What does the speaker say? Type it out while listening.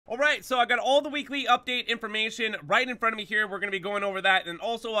Alright, so I got all the weekly update information right in front of me here. We're going to be going over that, and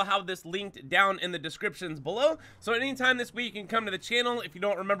also I'll have this linked down in the descriptions below. So anytime this week you can come to the channel if you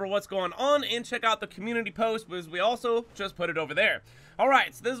don't remember what's going on and check out the community post, because we also just put it over there.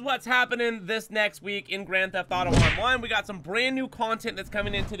 Alright, so this is what's happening this next week in Grand Theft Auto Online. We got some brand new content that's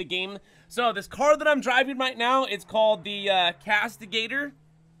coming into the game. So this car that I'm driving right now, it's called the Castigator.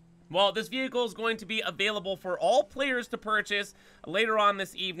 Well, this vehicle is going to be available for all players to purchase later on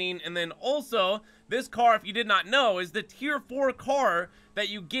this evening. And then also, this car, if you did not know, is the tier 4 car that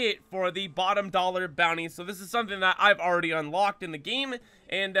you get for the bottom dollar bounty. So this is something that I've already unlocked in the game.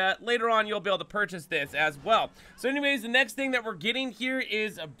 And later on, you'll be able to purchase this as well. So anyways, the next thing that we're getting here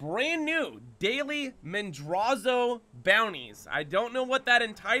is a brand new Daily Madrazo Bounties. I don't know what that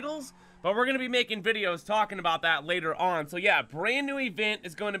entitles, but we're going to be making videos talking about that later on. So yeah, brand new event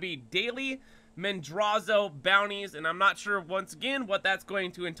is going to be Daily Madrazo Bounties, and I'm not sure, once again, what that's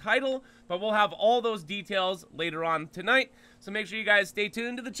going to entitle, but we'll have all those details later on tonight. So make sure you guys stay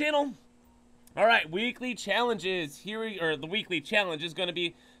tuned to the channel. Alright, weekly challenges. The weekly challenge is going to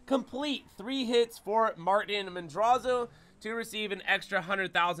be complete 3 hits for Martin Madrazo to receive an extra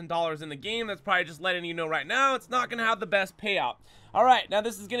 $100,000 in the game. That's probably just letting you know right now it's not going to have the best payout. Alright, now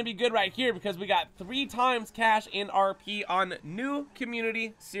this is going to be good right here because we got 3 times cash in RP on new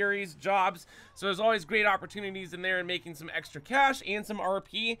community series jobs. So there's always great opportunities in there and making some extra cash and some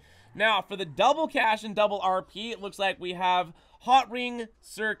RP. Now for the double cash and double RP, it looks like we have Hotring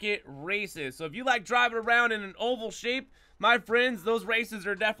circuit races. So if you like driving around in an oval shape, my friends, those races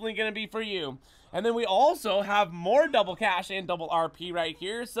are definitely going to be for you. And then we also have more double cash and double RP right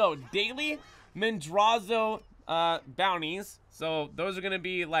here. So Daily Madrazo bounties. So those are going to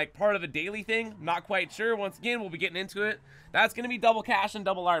be like part of a daily thing. Not quite sure. Once again, we'll be getting into it. That's going to be double cash and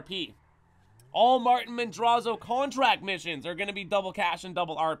double RP. All Martin Madrazo contract missions are going to be double cash and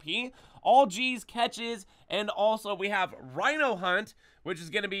double RP. All G's catches, and also we have Rhino Hunt, which is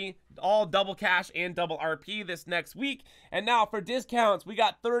going to be all double cash and double RP this next week. And now for discounts, we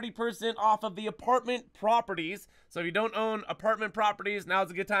got 30% off of the apartment properties. So if you don't own apartment properties, now's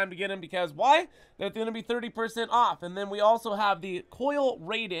a good time to get them, because why? They're going to be 30% off. And then we also have the Coil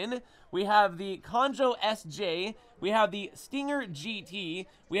Raiden, we have the Kanjo SJ, we have the Stinger GT,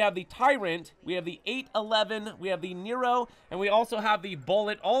 we have the Tyrant, we have the 811, we have the Nero, and we also have the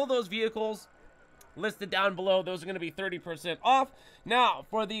Bullet. All of those vehicles listed down below, those are going to be 30% off. Now,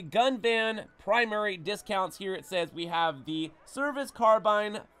 for the gun van primary discounts here, it says we have the Service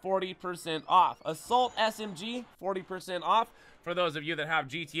Carbine 40% off. Assault SMG 40% off. For those of you that have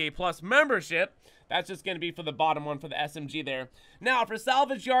GTA Plus membership, that's just going to be for the bottom one for the SMG there. Now, for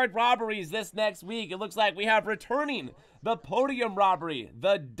salvage yard robberies this next week, it looks like we have returning the Podium robbery,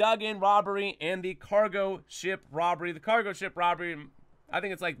 the Duggan robbery, and the cargo ship robbery. The cargo ship robbery, I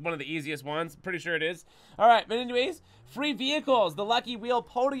think it's like one of the easiest ones. Pretty sure it is. Alright, but anyways, free vehicles. The Lucky Wheel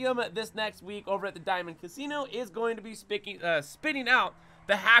Podium this next week over at the Diamond Casino is going to be spitting out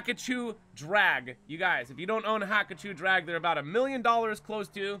the Hackachoo Drag. You guys, if you don't own a Hackachoo Drag, they're about $1 million close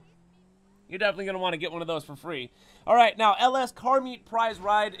to. You're definitely going to want to get one of those for free. Alright, now LS Car Meet Prize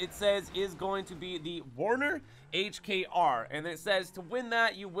Ride, it says, is going to be the Warner HKR. And it says to win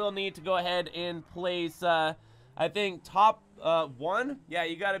that, you will need to go ahead and place, I think, top 1. Yeah,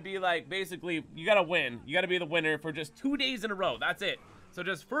 you got to be like, basically, you got to win. You got to be the winner for just 2 days in a row. That's it. So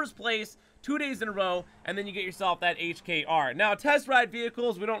just first place, 2 days in a row, and then you get yourself that HKR. Now, test ride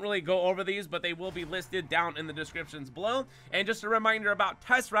vehicles, we don't really go over these, but they will be listed down in the descriptions below. And just a reminder about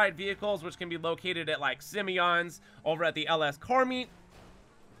test ride vehicles, which can be located at like Simeon's over at the LS Car Meet.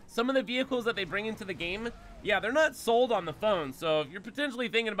 Some of the vehicles that they bring into the game, yeah, they're not sold on the phone. So if you're potentially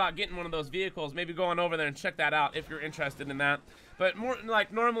thinking about getting one of those vehicles, maybe go on over there and check that out if you're interested in that. But more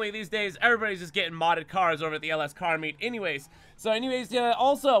like normally these days, everybody's just getting modded cars over at the LS Car Meet anyways. So anyways,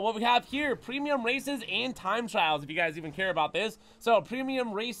 also what we have here, premium races and time trials, if you guys even care about this. So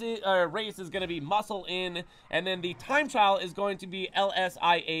premium race is going to be Muscle In, and then the time trial is going to be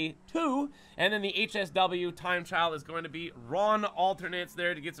LSIA 2, and then the HSW time trial is going to be Ron Alternates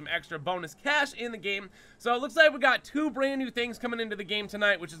there to get some extra bonus cash in the game. So it looks like we got 2 brand new things coming into the game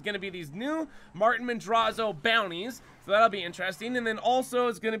tonight, which is going to be these new Martin Madrazo bounties. So that'll be interesting. And then also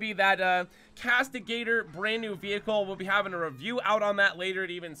it's going to be that Castigator brand new vehicle. We'll be having a review out on that later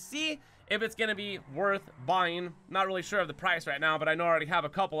to even see if it's going to be worth buying. Not really sure of the price right now, but I know I already have a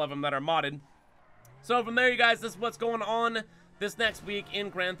couple of them that are modded. So from there, you guys, this is what's going on this next week in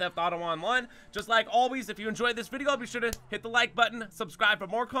Grand Theft Auto Online. Just like always, if you enjoyed this video, be sure to hit the like button, subscribe for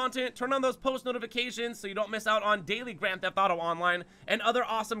more content, turn on those post notifications so you don't miss out on daily Grand Theft Auto Online and other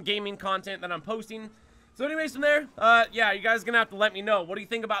awesome gaming content that I'm posting. So anyways, from there, yeah, you guys are gonna have to let me know. What do you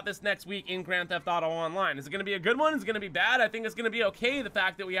think about this next week in Grand Theft Auto Online? Is it gonna be a good one? Is it gonna be bad? I think it's gonna be okay. The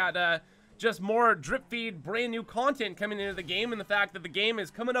fact that we had just more drip feed, brand new content coming into the game, and the fact that the game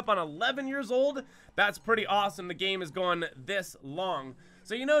is coming up on 11 years old, that's pretty awesome. The game is going this long.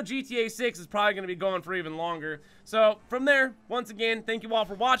 So you know GTA 6 is probably going to be going for even longer. So from there, once again, thank you all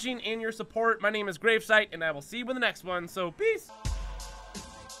for watching and your support. My name is GRAVESIGHT, and I will see you in the next one. So peace!